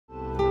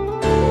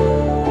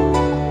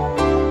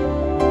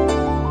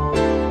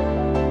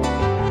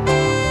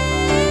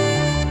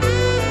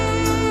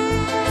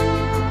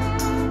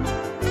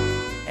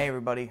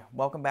everybody.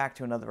 Welcome back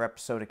to another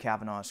episode of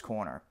Cavanaugh's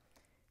Corner.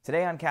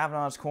 Today on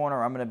Cavanaugh's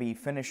Corner, I'm going to be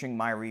finishing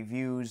my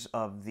reviews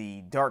of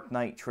the Dark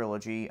Knight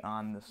trilogy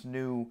on this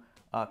new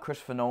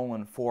Christopher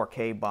Nolan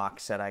 4K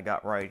box set I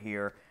got right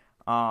here.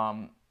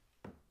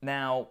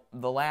 Now,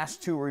 the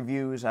last two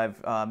reviews,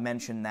 I've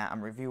mentioned that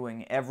I'm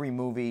reviewing every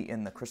movie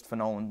in the Christopher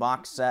Nolan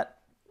box set,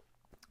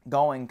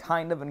 going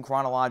kind of in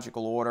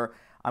chronological order.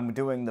 I'm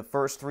doing the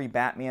first three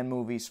Batman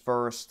movies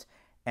first,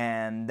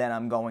 and then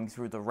I'm going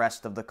through the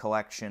rest of the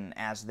collection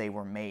as they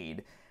were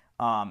made.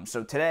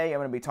 So today I'm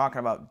going to be talking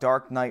about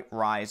Dark Knight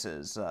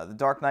Rises. The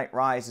Dark Knight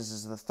Rises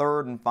is the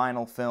third and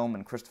final film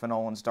in Christopher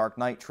Nolan's Dark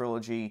Knight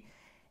trilogy,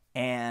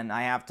 and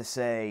I have to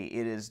say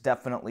it is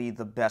definitely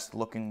the best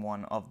looking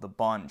one of the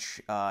bunch.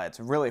 It's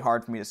really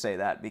hard for me to say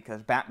that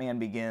because Batman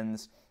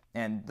Begins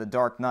and The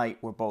Dark Knight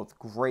were both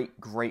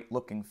great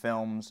looking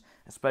films,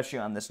 especially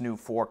on this new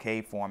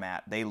 4K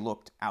format. They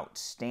looked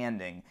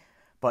outstanding.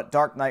 But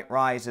Dark Knight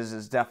Rises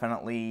is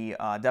definitely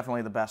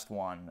the best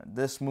one.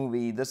 This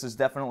is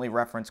definitely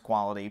reference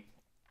quality.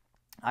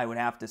 I would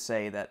have to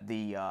say that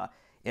the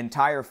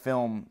entire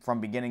film,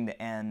 from beginning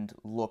to end,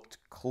 looked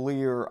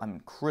clear. I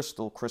mean,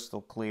 crystal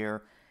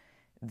clear.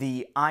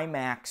 The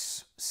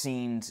IMAX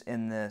scenes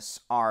in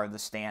this are the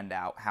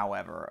standout,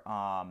 however.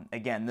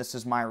 Again, this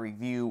is my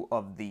review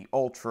of the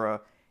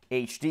Ultra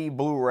HD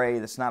Blu-ray.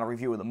 This is not a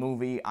review of the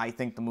movie. I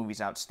think the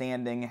movie's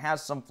outstanding. It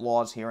has some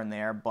flaws here and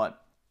there,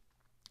 but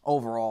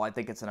overall, I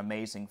think it's an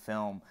amazing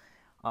film.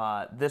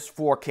 This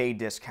 4K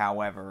disc,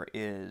 however,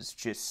 is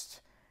just...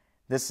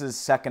 this is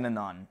second to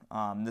none.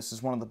 This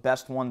is one of the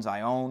best ones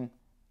I own.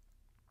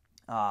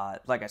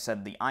 Like I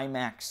said, the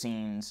IMAX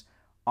scenes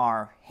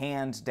are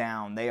hands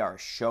down. They are a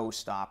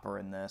showstopper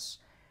in this.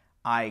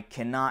 I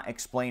cannot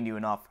explain to you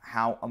enough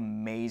how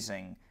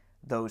amazing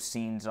those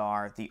scenes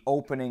are. The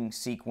opening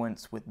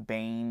sequence with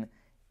Bane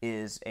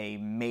is a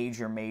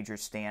major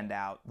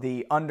standout.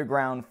 The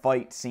underground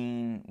fight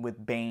scene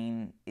with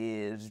Bane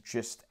is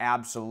just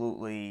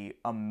absolutely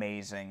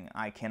amazing.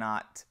 I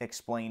cannot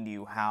explain to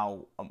you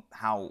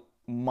how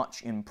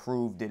much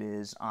improved it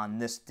is on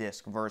this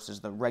disc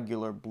versus the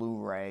regular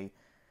Blu-ray.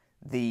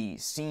 The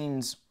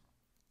scenes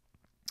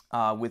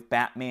with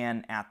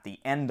Batman at the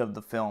end of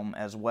the film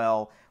as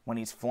well, when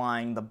he's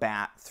flying the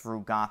bat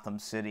through Gotham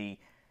City,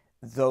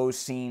 those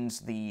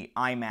scenes, the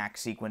IMAX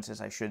sequences,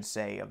 I should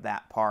say, of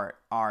that part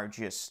are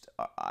just,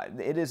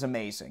 it is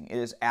amazing. It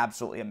is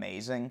absolutely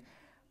amazing.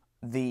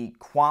 The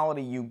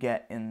quality you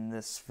get in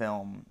this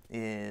film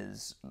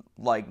is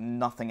like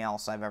nothing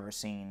else I've ever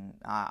seen.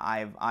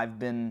 I've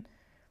been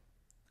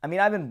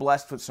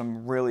blessed with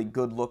some really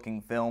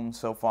good-looking films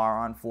so far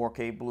on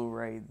 4K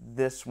Blu-ray.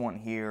 This one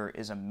here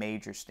is a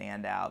major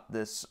standout.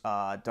 This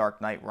Dark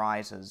Knight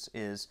Rises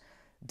is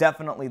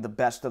definitely the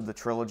best of the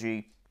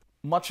trilogy.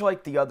 Much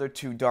like the other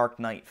two Dark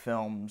Knight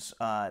films,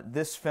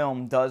 this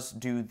film does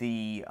do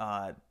the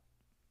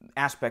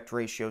aspect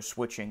ratio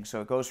switching.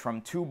 So it goes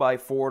from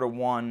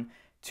 2:4:1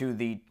 to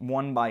the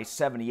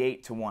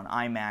 1:78:1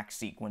 IMAX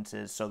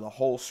sequences. So the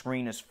whole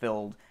screen is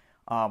filled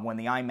when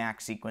the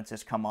IMAX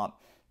sequences come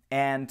up.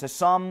 And to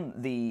some,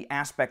 the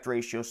aspect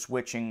ratio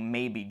switching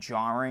may be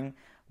jarring,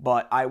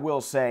 but I will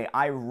say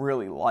I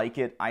really like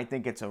it. I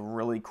think it's a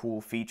really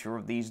cool feature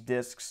of these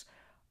discs.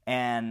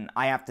 And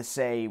I have to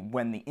say,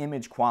 when the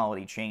image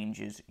quality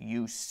changes,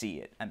 you see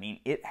it. I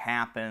mean, it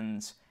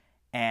happens,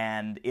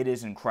 and it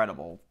is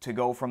incredible. To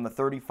go from the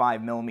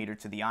 35mm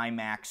to the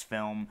IMAX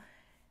film,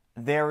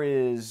 there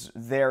is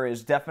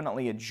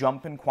definitely a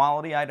jump in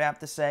quality, I'd have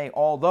to say.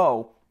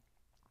 Although,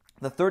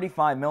 the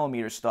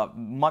 35mm stuff,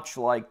 much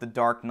like The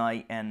Dark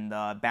Knight and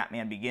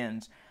Batman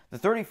Begins, the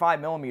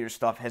 35mm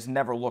stuff has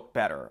never looked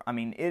better. I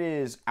mean, it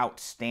is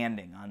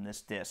outstanding on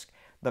this disc.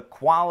 The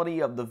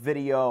quality of the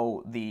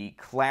video, the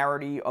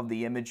clarity of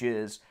the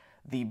images,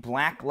 the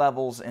black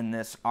levels in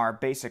this are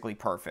basically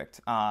perfect.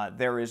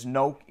 There is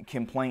no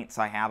complaints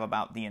I have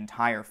about the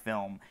entire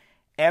film.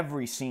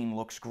 Every scene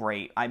looks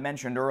great. I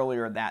mentioned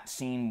earlier that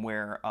scene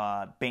where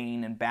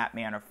Bane and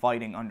Batman are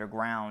fighting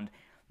underground.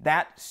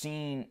 That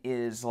scene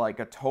is like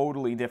a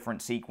totally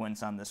different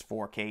sequence on this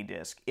 4K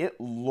disc.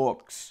 It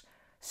looks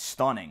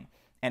stunning.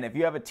 And if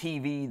you have a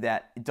TV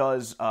that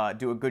does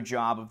do a good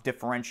job of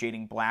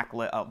differentiating black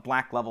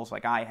levels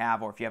like I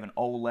have, or if you have an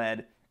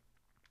OLED,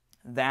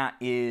 that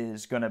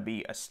is going to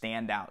be a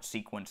standout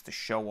sequence to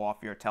show off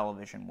your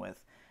television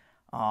with.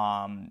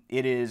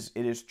 It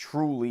is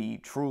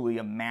truly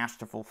a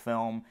masterful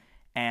film,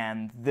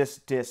 and this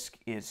disc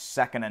is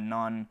second to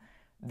none.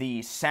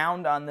 The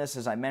sound on this,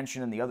 as I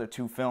mentioned in the other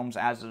two films,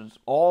 as is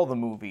all the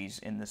movies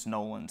in this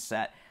Nolan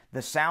set,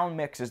 the sound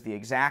mix is the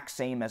exact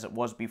same as it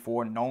was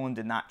before. Nolan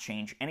did not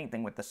change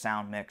anything with the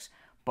sound mix,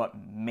 but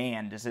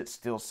man, does it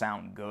still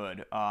sound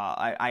good.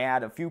 I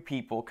had a few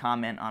people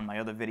comment on my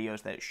other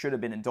videos that it should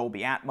have been in Dolby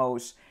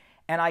Atmos,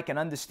 and I can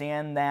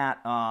understand that.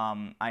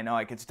 I know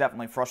it's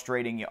definitely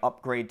frustrating. You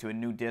upgrade to a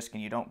new disc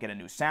and you don't get a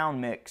new sound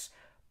mix,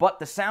 but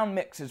the sound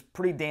mix is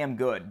pretty damn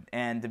good,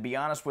 and to be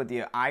honest with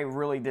you, I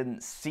really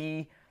didn't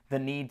see the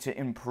need to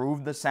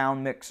improve the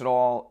sound mix at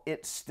all.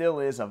 It still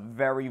is a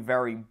very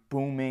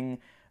booming,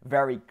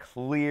 Very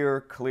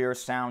clear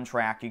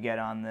soundtrack you get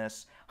on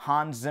this.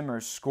 Hans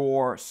Zimmer's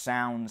score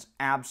sounds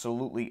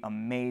absolutely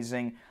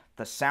amazing.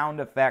 The sound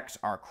effects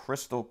are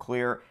crystal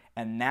clear,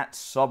 and that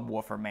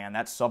subwoofer, man,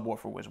 that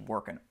subwoofer was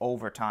working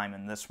overtime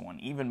in this one,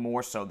 even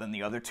more so than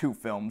the other two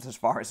films as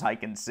far as I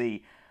can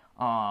see.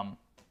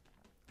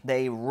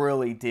 They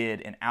really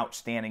did an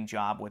outstanding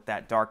job with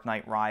that Dark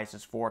Knight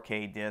Rises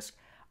 4K disc.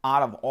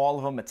 Out of all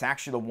of them, it's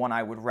actually the one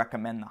I would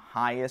recommend the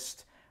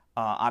highest.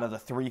 Out of the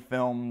three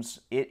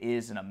films, it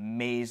is an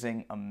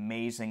amazing,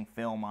 amazing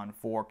film on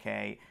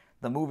 4K.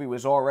 The movie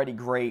was already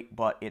great,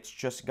 but it's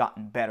just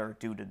gotten better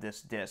due to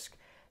this disc.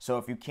 So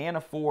if you can't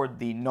afford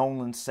the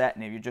Nolan set,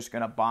 and if you're just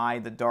going to buy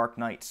the Dark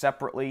Knight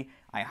separately,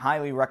 I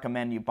highly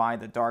recommend you buy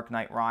the Dark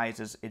Knight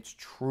Rises. It's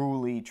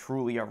truly,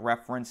 truly a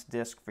reference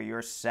disc for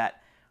your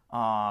set,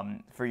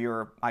 for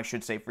your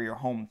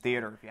home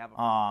theater. If you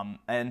have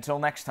until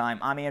next time,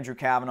 I'm Andrew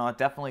Cavanaugh.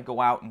 Definitely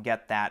go out and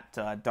get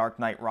that Dark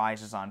Knight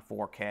Rises on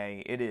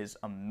 4K. It is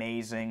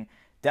amazing.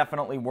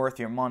 Definitely worth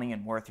your money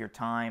and worth your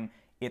time.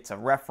 It's a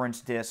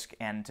reference disc,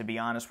 and to be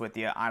honest with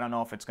you, I don't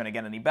know if it's going to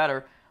get any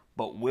better,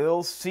 but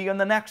we'll see you in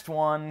the next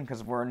one,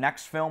 because our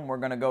next film we're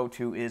going to go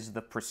to is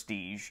The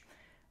Prestige.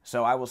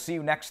 So I will see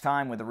you next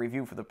time with a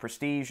review for The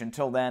Prestige.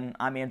 Until then,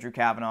 I'm Andrew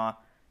Cavanaugh.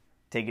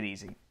 Take it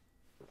easy.